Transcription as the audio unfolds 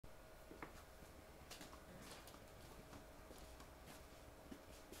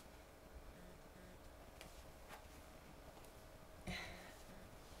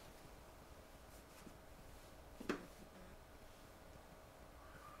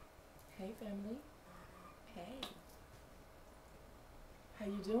Hey family. Hey. How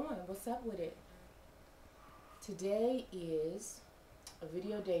you doing? What's up with it? Today is a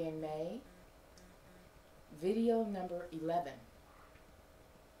video day in May. Video number 11.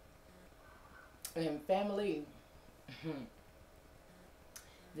 And family,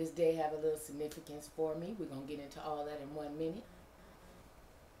 this day have a little significance for me. We're going to get into all that in 1 minute.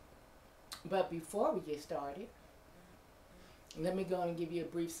 But before we get started, let me go and give you a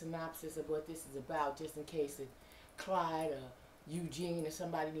brief synopsis of what this is about, just in case if Clyde or Eugene or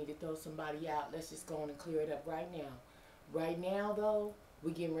somebody need to throw somebody out. Let's just go on and clear it up right now. Right now, though,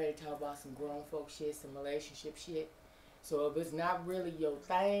 we're getting ready to talk about some grown folk shit, some relationship shit. So if it's not really your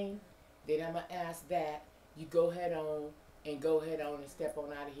thing, then I'm going to ask that you go ahead on and step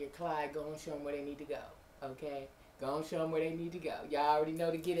on out of here. Clyde, go and show them where they need to go, okay? Go and show them where they need to go. Y'all already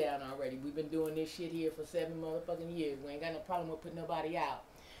know to get out already. We've been doing this shit here for 7 motherfucking years. We ain't got no problem with putting nobody out.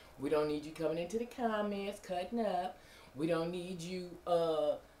 We don't need you coming into the comments, cutting up. We don't need you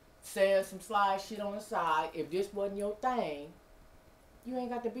saying some slide shit on the side. If this wasn't your thing, you ain't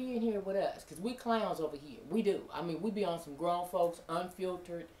got to be in here with us. Because we clowns over here. We do. I mean, we be on some grown folks,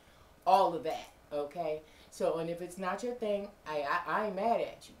 unfiltered, all of that, okay? So, and if it's not your thing, I ain't mad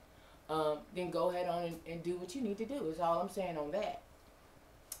at you. Then go ahead on and do what you need to do. Is all I'm saying on that.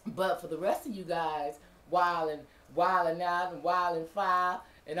 But for the rest of you guys, wild and out and wild and foul,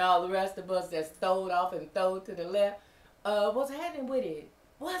 and all the rest of us that's throwed off and throwed to the left, what's happening with it?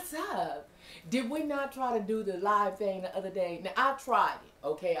 What's up? Did we not try to do the live thing the other day? Now, I tried it,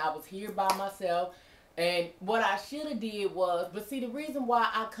 okay? I was here by myself, and what I should have did was, but see, the reason why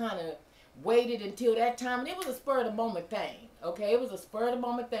I kind of waited until that time, and it was a spur-of-the-moment thing, okay? It was a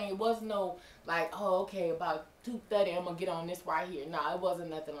spur-of-the-moment thing. It wasn't no, like, oh, okay, about 2:30, I'm going to get on this right here. No, it wasn't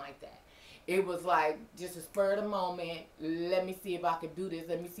nothing like that. It was like just a spur-of-the-moment. Let me see if I could do this.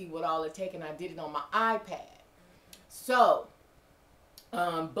 Let me see what all it takes, and I did it on my iPad. So,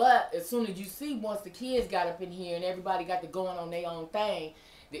 but as soon as you see, once the kids got up in here and everybody got to going on their own thing,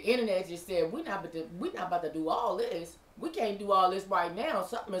 the internet just said, we're not about to do all this. We can't do all this right now.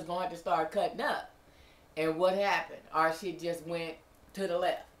 Something is going to have to start cutting up. And what happened? Our shit just went to the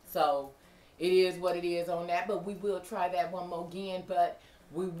left. So it is what it is on that. But we will try that one more again. But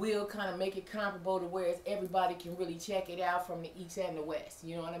we will kind of make it comparable to where everybody can really check it out from the east and the west.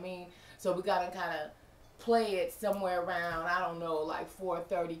 You know what I mean? So we got to kind of play it somewhere around, I don't know, like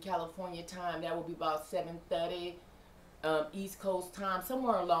 4:30 California time. That would be about 7:30 East Coast time.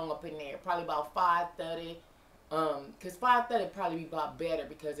 Somewhere along up in there. Probably about 5:30. Because 5:30 probably be about better,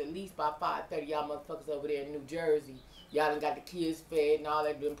 because at least by 5:30 y'all motherfuckers over there in New Jersey, y'all done got the kids fed and all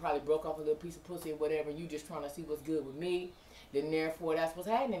that, then probably broke off a little piece of pussy or whatever, and you just trying to see what's good with me, then therefore that's what's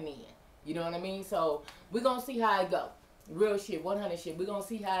happening then. You know what I mean? So we're going to see how it go. Real shit, 100 shit. We're going to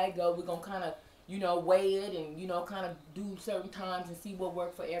see how it go. We're going to kind of, you know, weigh it and, you know, kind of do certain times and see what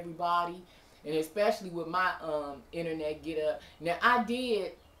works for everybody. And especially with my internet get up. Now I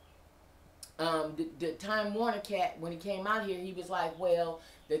did... the Time Warner cat, when he came out here, he was like, well,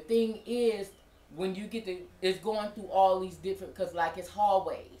 the thing is, when you get it's going through all these different, because like it's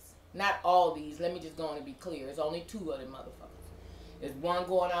hallways, not all these, let me just go on and be clear, it's only 2 of them motherfuckers. There's one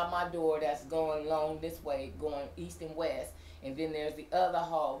going out my door that's going along this way, going east and west, and then there's the other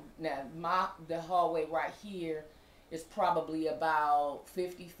hall. Now, the hallway right here is probably about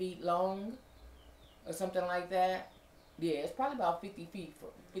 50 feet long, or something like that. Yeah, it's probably about 50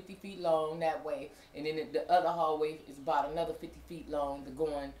 feet long that way. And then the other hallway is about another 50 feet long,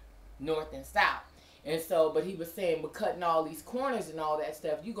 going north and south. And so, but he was saying, we're cutting all these corners and all that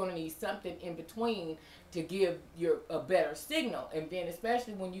stuff. You're going to need something in between to give a better signal. And then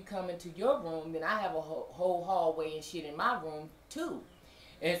especially when you come into your room, then I have a whole hallway and shit in my room too.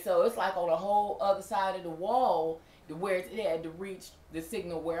 And so it's like on the whole other side of the wall, where it had to reach the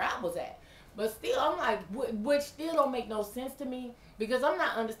signal where I was at. But still, I'm like, which still don't make no sense to me, because I'm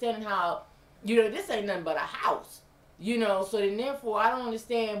not understanding how, you know, this ain't nothing but a house, you know. So then therefore, I don't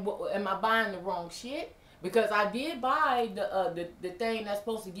understand, am I buying the wrong shit? Because I did buy the thing that's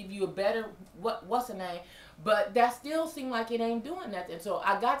supposed to give you a better, what's the name? But that still seemed like it ain't doing nothing. So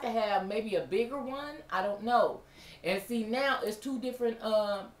I got to have maybe a bigger one. I don't know. And see, now it's 2 different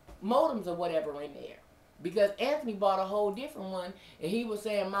modems or whatever in there. Because Anthony bought a whole different one, and he was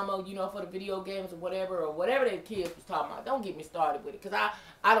saying, Mama, you know, for the video games or whatever the kids was talking about. Don't get me started with it, because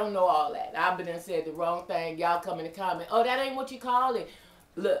I don't know all that. I've been and said the wrong thing. Y'all come in the comment, oh, that ain't what you call it.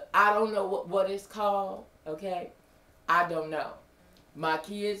 Look, I don't know what it's called, okay? I don't know. My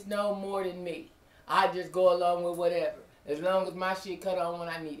kids know more than me. I just go along with whatever, as long as my shit cut on when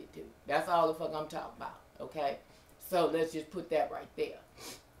I need it to. That's all the fuck I'm talking about, okay? So let's just put that right there.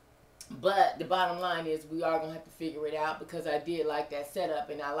 But the bottom line is we are gonna have to figure it out, because I did like that setup,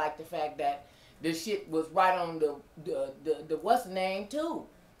 and I like the fact that the shit was right on the what's the name too.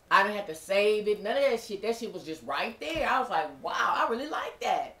 I didn't have to save it, none of that shit. That shit was just right there. I was like, wow, I really like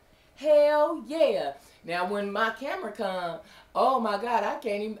that. Hell yeah. Now when my camera come, oh my god, I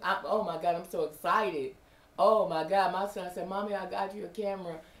can't even. Oh my god, I'm so excited. Oh my god, my son said, "Mommy, I got you a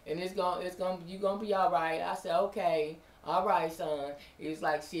camera, and you gonna be all right." I said, "Okay, all right, son." He's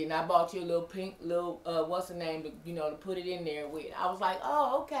like, "Shit," and I bought you a little pink little what's the name to to put it in there with. I was like,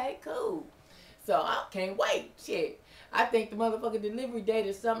 "Oh, okay, cool." So I can't wait. Shit, I think the motherfucking delivery date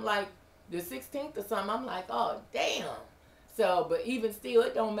is something like the 16th or something. I'm like, oh damn. So, but even still,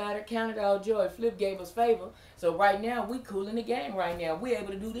 it don't matter. Count it all joy. Flip gave us favor. So right now, we cool in the game right now. We're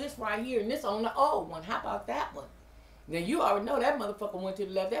able to do this right here, and this on the old one. How about that one? Now, you already know that motherfucker went to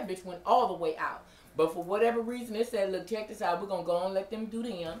the left. That bitch went all the way out. But for whatever reason, it said, look, check this out. We're going to go and let them do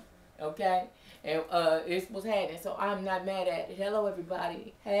them. Okay? And it was happening. So I'm not mad at it. Hello,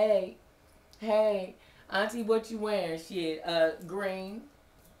 everybody. Hey. Hey. Auntie, what you wearing? Shit. Green.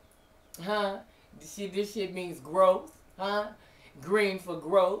 Huh? This shit means growth. Huh? Green for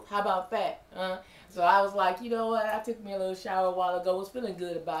growth. How about that? Huh? So I was like, you know what? I took me a little shower a while ago. Was feeling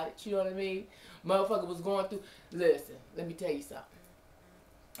good about it. You know what I mean? Motherfucker was going through. Listen, let me tell you something.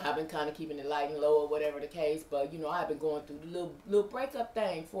 I've been kind of keeping it light and low or whatever the case, but I've been going through the little breakup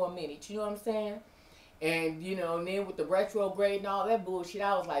thing for a minute. You know what I'm saying? And and then with the retrograde and all that bullshit,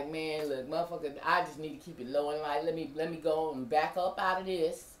 I was like, man, look, motherfucker, I just need to keep it low and light. Let me go and back up out of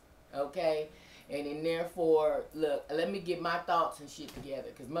this, okay? And then therefore, look, let me get my thoughts and shit together.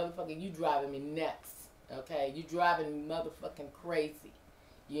 Because motherfucker, you driving me nuts. Okay? You driving me motherfucking crazy.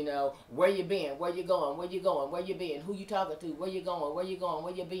 Where you been? Where you going? Where you going? Where you been? Who you talking to? Where you going? Where you going?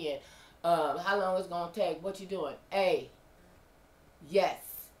 Where you been? How long it's going to take? What you doing? Hey. Yes.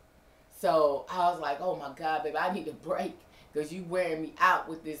 So I was like, oh my God, baby, I need a break. Because you wearing me out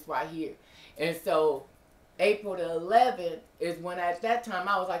with this right here. And so April the 11th is when at that time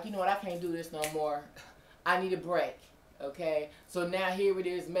I was like, you know what, I can't do this no more. I need a break. Okay? So now here it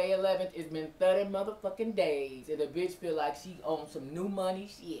is, May 11th. It's been 30 motherfucking days. And the bitch feel like she owns some new money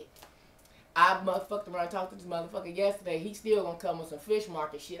shit. I motherfucked around and talked to this motherfucker yesterday. He still gonna come with some fish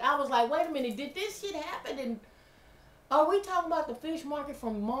market shit. I was like, wait a minute, did this shit happen? And are we talking about the fish market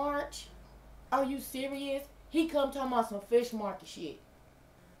from March? Are you serious? He come talking about some fish market shit.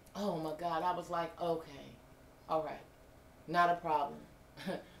 Oh my God. I was like, okay. All right, not a problem.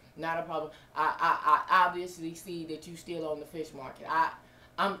 Not a problem. I obviously see that you still on the fish market.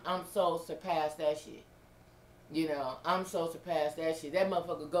 I'm so surpassed that shit. I'm so surpassed that shit. That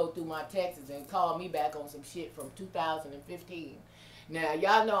motherfucker go through my texts and call me back on some shit from 2015. Now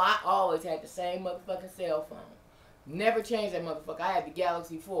y'all know I always had the same motherfucking cell phone. Never changed that motherfucker. I had the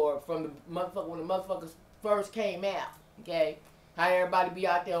Galaxy 4 from the motherfucker when the motherfuckers first came out. Okay. How everybody be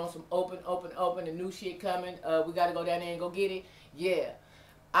out there on some open, and new shit coming. We got to go down there and go get it. Yeah.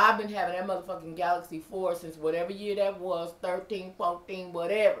 I've been having that motherfucking Galaxy 4 since whatever year that was, 13, 14,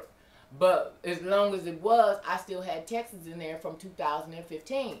 whatever. But as long as it was, I still had texts in there from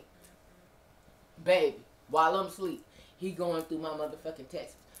 2015. Baby, while I'm asleep, he going through my motherfucking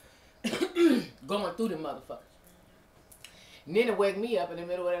texts. Going through the motherfuckers. And then it wake me up in the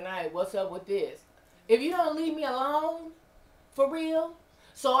middle of the night. What's up with this? If you don't leave me alone, for real.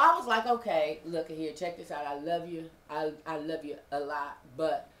 So I was like, okay, look here, check this out. I love you. I love you a lot.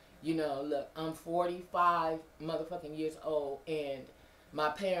 But, look, I'm 45 motherfucking years old, and my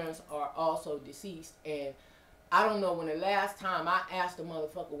parents are also deceased. And I don't know when the last time I asked a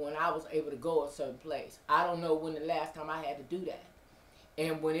motherfucker when I was able to go a certain place. I don't know when the last time I had to do that.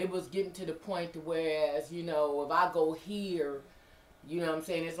 And when it was getting to the point to whereas, if I go here, you know what I'm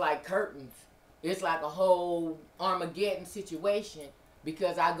saying, it's like curtains. It's like a whole Armageddon situation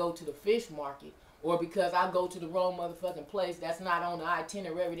because I go to the fish market or because I go to the wrong motherfucking place that's not on the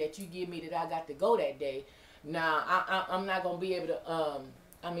itinerary that you give me that I got to go that day. Now, I'm not going to be able to,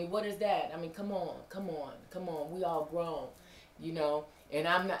 what is that? Come on. We all grown, and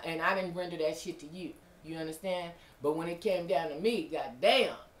I didn't render that shit to you. You understand? But when it came down to me,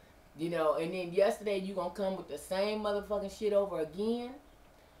 goddamn, and then yesterday you gonna come with the same motherfucking shit over again?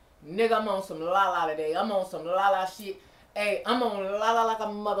 Nigga, I'm on some la-la today. I'm on some la-la shit. Hey, I'm on la-la like a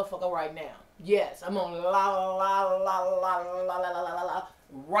motherfucker right now. Yes, I'm on la-la-la-la-la-la-la-la-la-la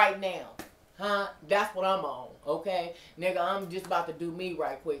right now. Huh? That's what I'm on, okay? Nigga, I'm just about to do me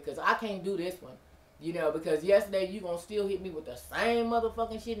right quick because I can't do this one. Because yesterday you gonna still hit me with the same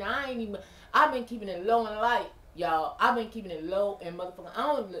motherfucking shit. Now, I've been keeping it low and light, y'all. I've been keeping it low and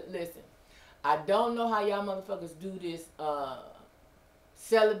motherfucking, listen. I don't know how y'all motherfuckers do this,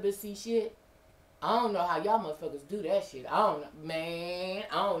 celibacy shit. I don't know how y'all motherfuckers do that shit. I don't know, man.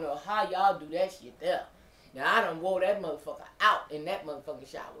 I don't know how y'all do that shit there. Now, I done wore that motherfucker out in that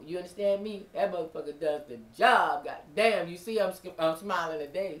motherfucking shower. You understand me? That motherfucker does the job. God damn, you see I'm smiling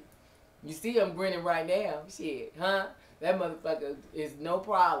today. You see I'm grinning right now. Shit, huh? That motherfucker is no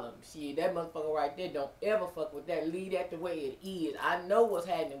problem. Shit, that motherfucker right there, don't ever fuck with that. Leave that the way it is. I know what's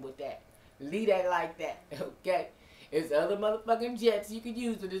happening with that. Leave that like that, okay? It's other motherfucking jets you could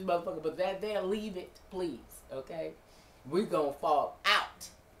use with this motherfucker, but that there, leave it, please, okay? We gonna fall out,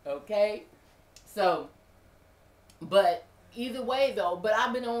 okay? So, but either way though, but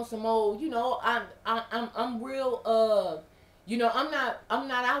I've been on some old, you know, I'm real, you know, I'm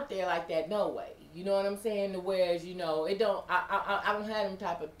not out there like that, no way. You know what I'm saying? The whereas, you know, it don't, I don't have them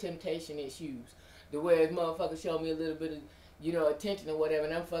type of temptation issues. The whereas motherfuckers show me a little bit of, you know, attention or whatever,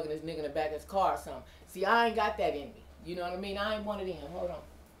 and I'm fucking this nigga in the back of his car or something. See, I ain't got that in me. You know what I mean? I ain't one of them. Hold on.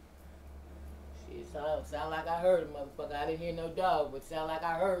 Shit, sound like I heard a motherfucker. I didn't hear no dog, but sound like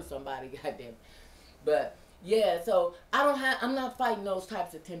I heard somebody, goddamn. But yeah, so I'm not fighting those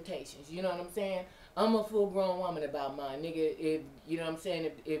types of temptations. You know what I'm saying? I'm a full grown woman about mine, nigga. If you know what I'm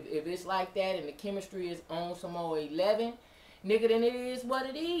saying, if it's like that and the chemistry is on some old 11, nigga, then it is what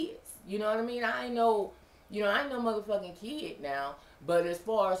it is. You know what I mean? I ain't no, you know, I ain't no motherfucking kid now. But as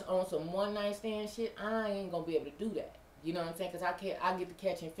far as on some one night stand shit, I ain't gonna be able to do that. You know what I'm saying? Cause I get to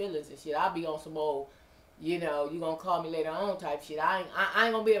catching feelings and shit. I'll be on some old, you know, you gonna call me later on type shit. I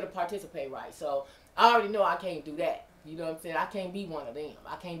ain't gonna be able to participate right. So I already know I can't do that. You know what I'm saying? I can't be one of them.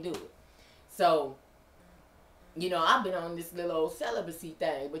 I can't do it. So, you know, I've been on this little old celibacy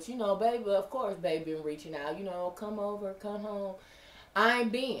thing. But, you know, baby, of course, baby, been reaching out. You know, come over, come home. I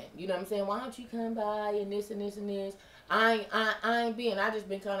ain't been. You know what I'm saying? Why don't you come by and this and this and this? I ain't been. I just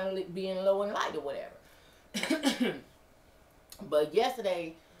been kind of being low and light or whatever. But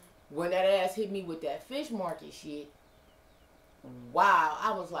yesterday, when that ass hit me with that fish market shit, wow,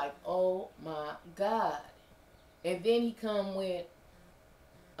 I was like, oh my God. And then he come with,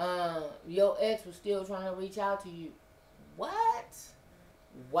 your ex was still trying to reach out to you. What?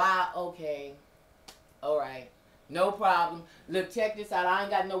 Wow, okay. All right. No problem. Look, check this out. I ain't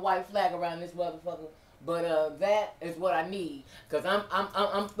got no white flag around this motherfucker. But that is what I need. Because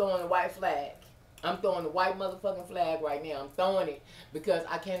I'm throwing a white flag. I'm throwing the white motherfucking flag right now. I'm throwing it because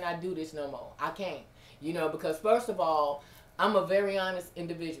I cannot do this no more. I can't. You know, because first of all, I'm a very honest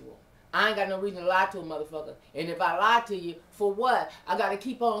individual. I ain't got no reason to lie to a motherfucker. And if I lie to you, for what? I got to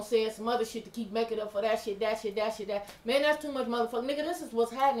keep on saying some other shit to keep making up for that shit, that shit, that shit, that. Man, that's too much motherfucker. Nigga, this is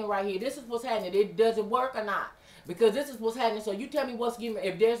what's happening right here. This is what's happening. Does it work or not? Because this is what's happening. So you tell me what's getting,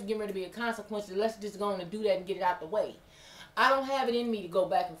 if there's getting ready to be a consequence, let's just go on and do that and get it out the way. I don't have it in me to go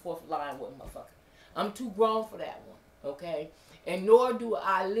back and forth lying with a motherfucker. I'm too grown for that one, okay? And nor do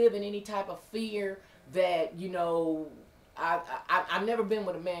I live in any type of fear that, you know, I've never been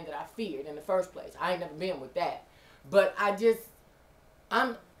with a man that I feared in the first place. I ain't never been with that. But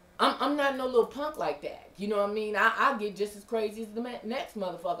I'm not no little punk like that. You know what I mean? I get just as crazy as the next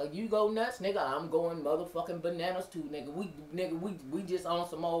motherfucker. You go nuts, nigga, I'm going motherfucking bananas too, nigga. We just on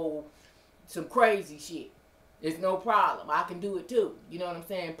some crazy shit. It's no problem. I can do it too. You know what I'm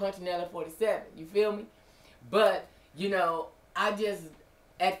saying? Punchinella 47. You feel me? But, you know, at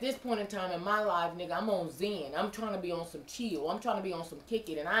this point in time in my life, nigga, I'm on Zen. I'm trying to be on some chill. I'm trying to be on some kick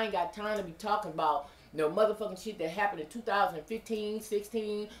it. And I ain't got time to be talking about no motherfucking shit that happened in 2015,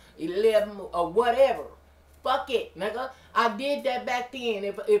 16, 11, or whatever. Fuck it, nigga. I did that back then.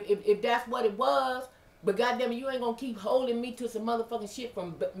 If that's what it was. But goddamn it, you ain't gonna keep holding me to some motherfucking shit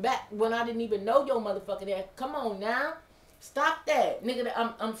from back when I didn't even know your motherfucking ass. Come on now. Stop that. Nigga,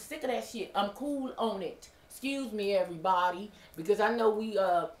 I'm sick of that shit. I'm cool on it. Excuse me, everybody. Because I know we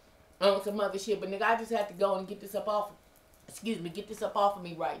on some other shit. But nigga, I just have to go and get this up off. Get this up off of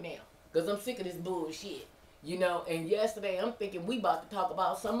me right now. Because I'm sick of this bullshit. You know, and yesterday I'm thinking we about to talk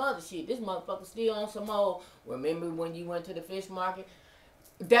about some other shit. This motherfucker still on some old, remember when you went to the fish market?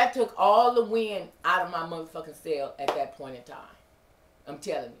 That took all the wind out of my motherfucking sail at that point in time. I'm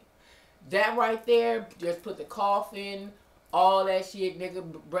telling you. That right there, just put the coffin, all that shit, nigga,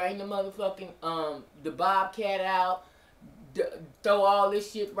 bring the motherfucking, the bobcat out, throw all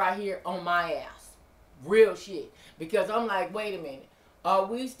this shit right here on my ass. Real shit. Because I'm like, wait a minute. Are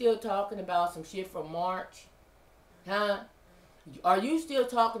we still talking about some shit from March? Huh? Are you still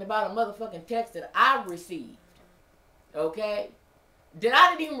talking about a motherfucking text that I received? Okay? That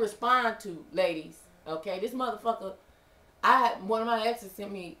I didn't even respond to, ladies. Okay? This motherfucker, one of my exes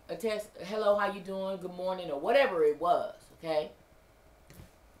sent me a text, hello, how you doing, good morning, or whatever it was. Okay?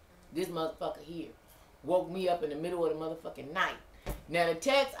 This motherfucker here woke me up in the middle of the motherfucking night. Now the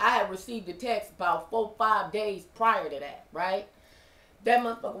text, I had received the text about 4, 5 days prior to that, right? That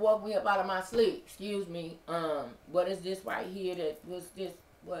motherfucker woke me up out of my sleep. Excuse me. What is this right here? That was this,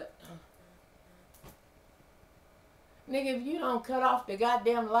 what? Nigga, if you don't cut off the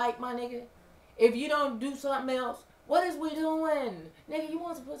goddamn light, my nigga, if you don't do something else, what is we doing? Nigga, you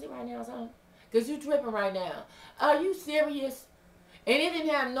want some pussy right now, son? Because you tripping right now. Are you serious? And it didn't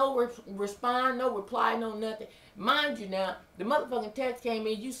have no respond, no reply, no nothing. Mind you now, the motherfucking text came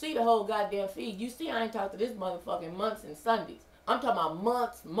in. You see the whole goddamn feed. You see I ain't talked to this motherfucking months and Sundays. I'm talking about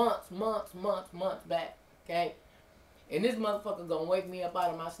months back. Okay? And this motherfucker gonna wake me up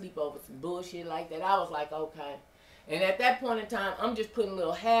out of my sleep over some bullshit like that. I was like, okay. And at that point in time, I'm just putting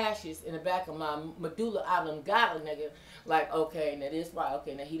little hashes in the back of my medulla oblongata, nigga. Like, okay, now this right.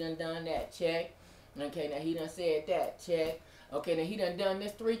 Okay, now he done that. Check. Okay, now he done said that. Check. Okay, now he done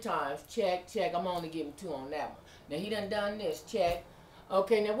this 3 times. Check, check. I'm only giving 2 on that one. Now he done this. Check.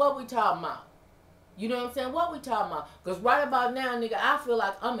 Okay, now what we talking about? You know what I'm saying? What we talking about? Because right about now, nigga, I feel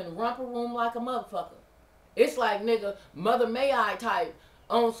like I'm in romper room like a motherfucker. It's like, nigga, Mother May I type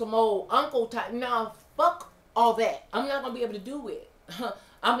on some old uncle type. Nah, fuck all that. I'm not going to be able to do it.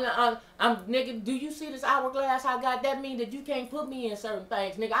 Nigga, do you see this hourglass I got? That mean that you can't put me in certain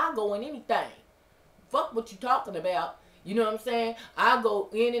things. Nigga, I'll go in anything. Fuck what you talking about. You know what I'm saying? I go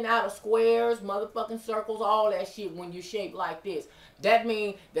in and out of squares, motherfucking circles, all that shit when you're shaped like this. That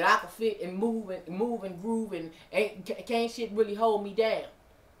means that I can fit and move and groove and can't shit really hold me down.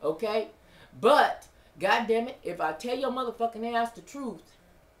 Okay? But, goddamn it, if I tell your motherfucking ass the truth,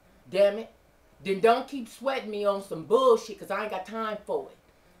 damn it, then don't keep sweating me on some bullshit because I ain't got time for it.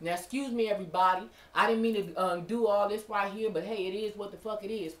 Now, excuse me, everybody. I didn't mean to do all this right here, but hey, it is what the fuck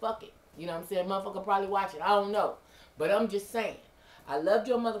it is. Fuck it. You know what I'm saying? Motherfucker probably watch it. I don't know. But I'm just saying, I loved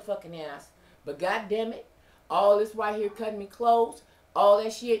your motherfucking ass, but goddamn it, all this right here cutting me clothes, all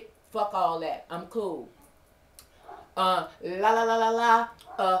that shit, fuck all that. I'm cool. La la la la la,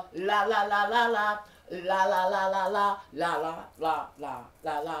 la la la la la, la la la la la, la la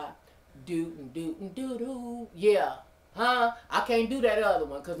la la, do do. Yeah, huh? I can't do that other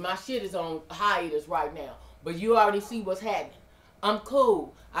one because my shit is on hiatus right now. But you already see what's happening. I'm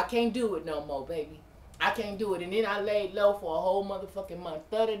cool. I can't do it no more, baby. I can't do it. And then I laid low for a whole motherfucking month.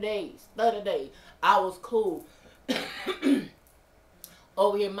 30 days. 30 days. I was cool.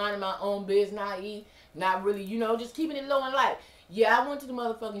 Over here minding my own business. Not really, you know, just keeping it low in life. Yeah, I went to the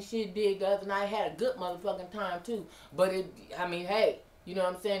motherfucking shit dig the other night. Had a good motherfucking time too. But I mean, hey. You know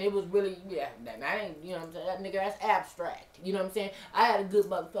what I'm saying? It was really, yeah, that ain't, you know what I'm saying? That nigga, that's abstract. You know what I'm saying? I had a good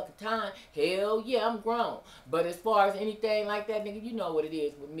motherfucking time. Hell yeah, I'm grown. But as far as anything like that, nigga, you know what it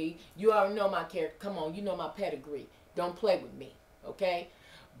is with me. You already know my character. Come on, you know my pedigree. Don't play with me, okay?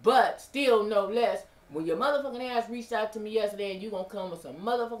 But still, no less, when your motherfucking ass reached out to me yesterday and you gonna come with some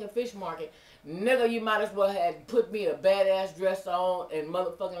motherfucking fish market, nigga, you might as well have put me a badass dress on and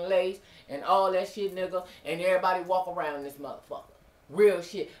motherfucking lace and all that shit, nigga, and everybody walk around this motherfucker. Real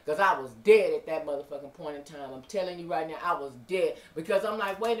shit, because I was dead at that motherfucking point in time. I'm telling you right now, I was dead. Because I'm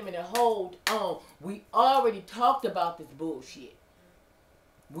like, wait a minute, hold on. We already talked about this bullshit.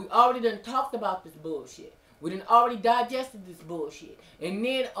 We already done talked about this bullshit. We done already digested this bullshit. And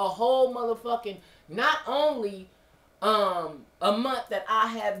then a whole motherfucking, not only a month that I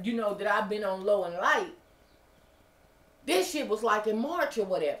have, you know, that I've been on low and light. This shit was like in March or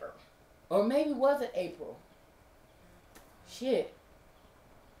whatever. Or maybe was it April? Shit.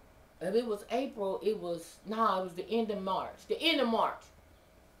 If it was April, it was the end of March. The end of March.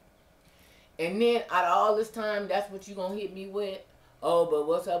 And then out of all this time, that's what you gonna hit me with? Oh, but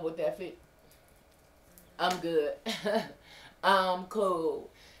what's up with that fit? I'm good. I'm cool.